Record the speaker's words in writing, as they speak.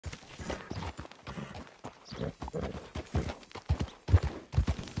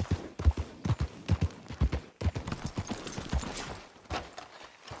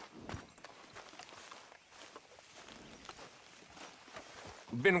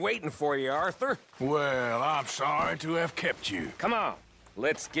Been waiting for you, Arthur. Well, I'm sorry to have kept you. Come on,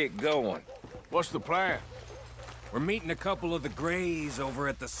 let's get going. What's the plan? We're meeting a couple of the Greys over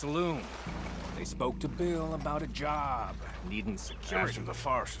at the saloon. They spoke to Bill about a job, needing security. After the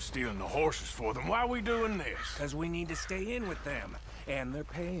farce of stealing the horses for them, why are we doing this? Because we need to stay in with them, and they're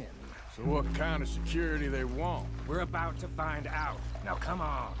paying. So what kind of security they want? We're about to find out. Now come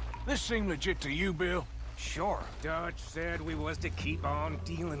on. This seem legit to you, Bill? Sure. Dutch said we was to keep on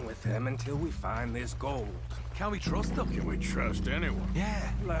dealing with them until we find this gold. Can we trust them? Can we trust anyone?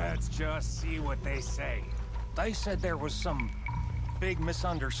 Yeah. Let's just see what they say. They said there was some big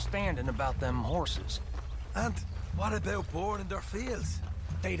misunderstanding about them horses. And what about boring in their fields?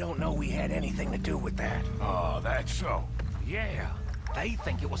 They don't know we had anything to do with that. Oh, that's so. Yeah. They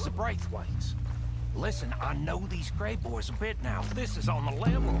think it was the Braithwaites. Listen, I know these Grey boys a bit now. This is on the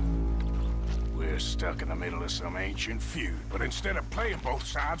level. We're stuck in the middle of some ancient feud, but instead of playing both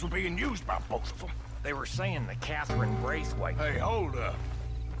sides, we're being used by both of them. They were saying that Catherine Braithwaite... Hey, hold up.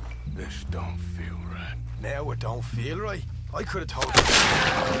 This don't feel right. Now it don't feel right. I could have told you.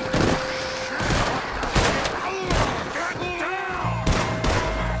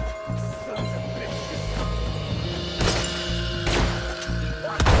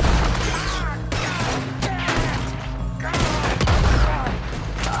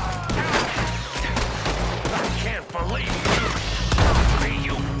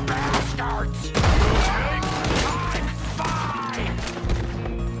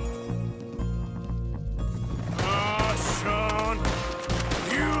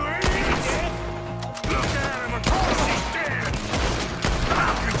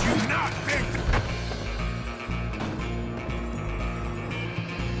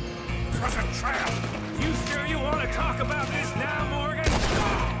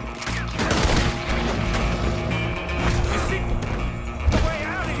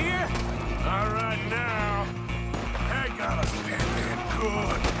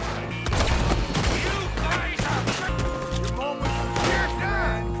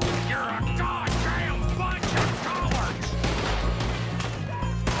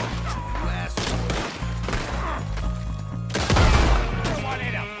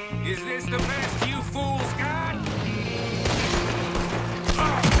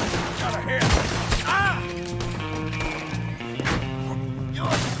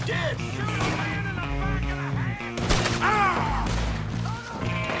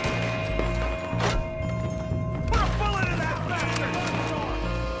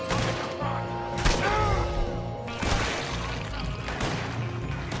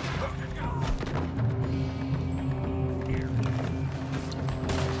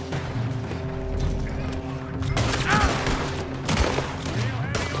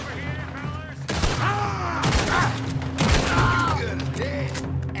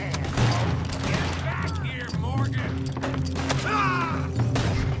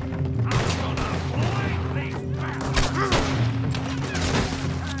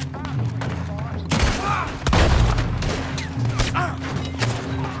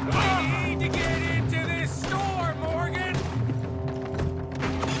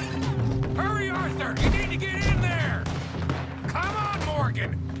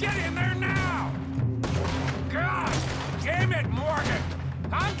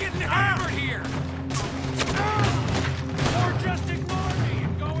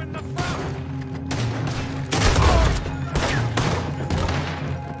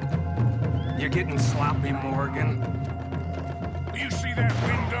 Getting sloppy, Morgan. You see that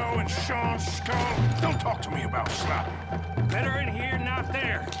window and Sean's skull? Don't talk to me about sloppy. Better in here, not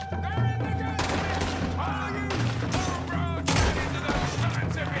there. They're in the gun! All you four roads head into those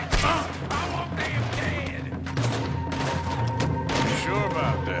sons of bitches! I want them dead! You sure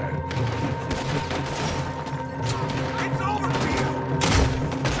about that? It's over for you!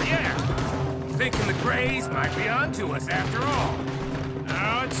 Yeah. Thinking the Greys might be onto us after all.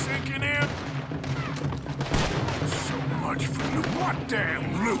 Now it's sinking in. Much for loot. What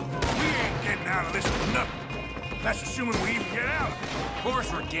damn loot? We ain't getting out of this with nothing. That's assuming we even get out of it. Of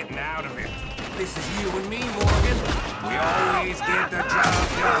course we're getting out of it. This is you and me, Morgan. We always get the job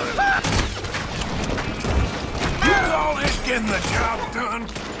done. You call this getting the job done?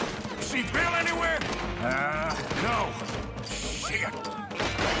 See Bill anywhere? No. Shit.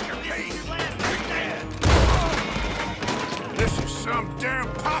 This is some damn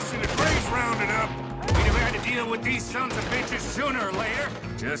posse the Greys rounded up. We never had to to deal with these sons of bitches sooner or later.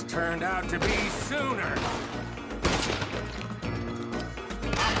 Just turned out to be sooner.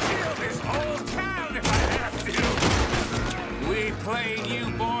 I'll kill this whole town if I have to. We played you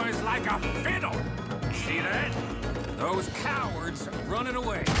boys like a fiddle. See that? Those cowards are running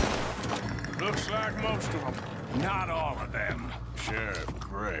away. Looks like most of them. Not all of them. Sheriff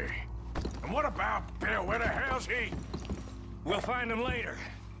Gray. And what about Bill? Where the hell's he? We'll find him later.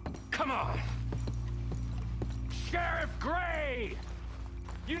 Come on. Sheriff Gray!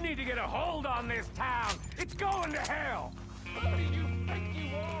 You need to get a hold on this town. It's going to hell. Who do you think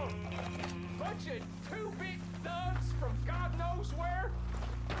you are? Bunch of two-bit thugs from God knows where?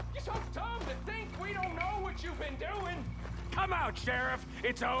 You're so dumb to think we don't know what you've been doing. Come out, Sheriff.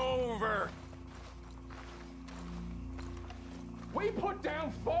 It's over. We put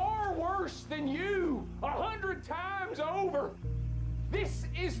down far worse than you, 100 times over. This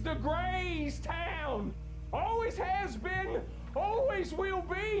is the Grays' town. Always has been, always will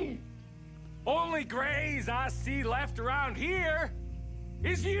be. Only Grays I see left around here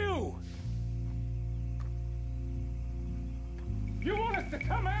is you. You want us to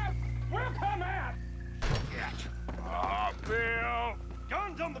come out? We'll come out. Oh, Bill.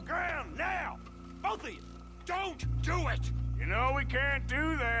 Guns on the ground, now! Both of you! Don't do it! You know we can't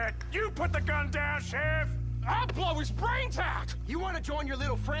do that. You put the gun down, Sheriff. I'll blow his brains out! You want to join your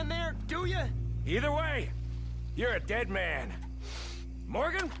little friend there, do you? Either way, you're a dead man.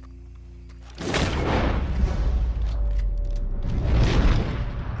 Morgan?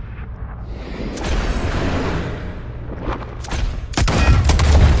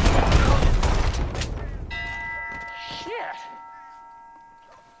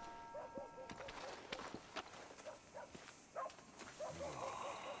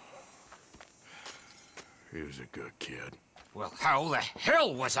 He was a good kid. Well, how the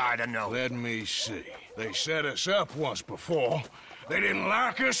hell was I to know? Let me see. They set us up once before. They didn't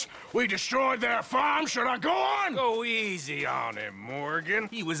like us. We destroyed their farm. Should I go on? Go easy on him, Morgan.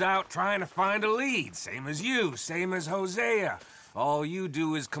 He was out trying to find a lead, same as you, same as Hosea. All you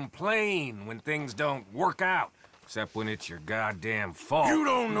do is complain when things don't work out, except when it's your goddamn fault. You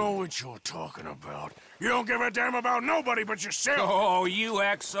don't know what you're talking about. You don't give a damn about nobody but yourself. Oh, you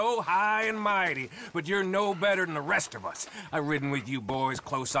act so high and mighty, but you're no better than the rest of us. I've ridden with you boys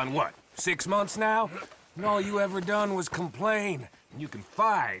close on what, 6 months now? And all you ever done was complain. You can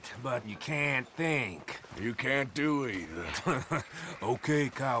fight, but you can't think. You can't do either. Okay,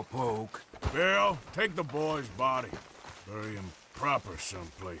 cowpoke. Bill, take the boy's body. Bury him proper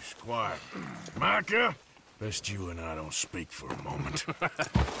someplace quiet. Micah, best you and I don't speak for a moment.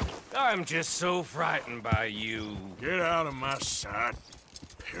 I'm just so frightened by you. Get out of my sight,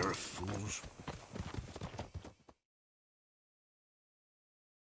 pair of fools.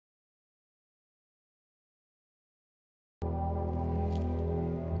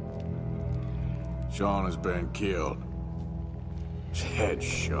 Sean has been killed. His head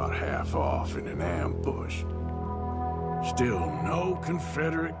shot half off in an ambush. Still no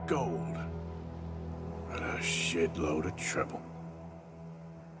Confederate gold, but a shitload of trouble.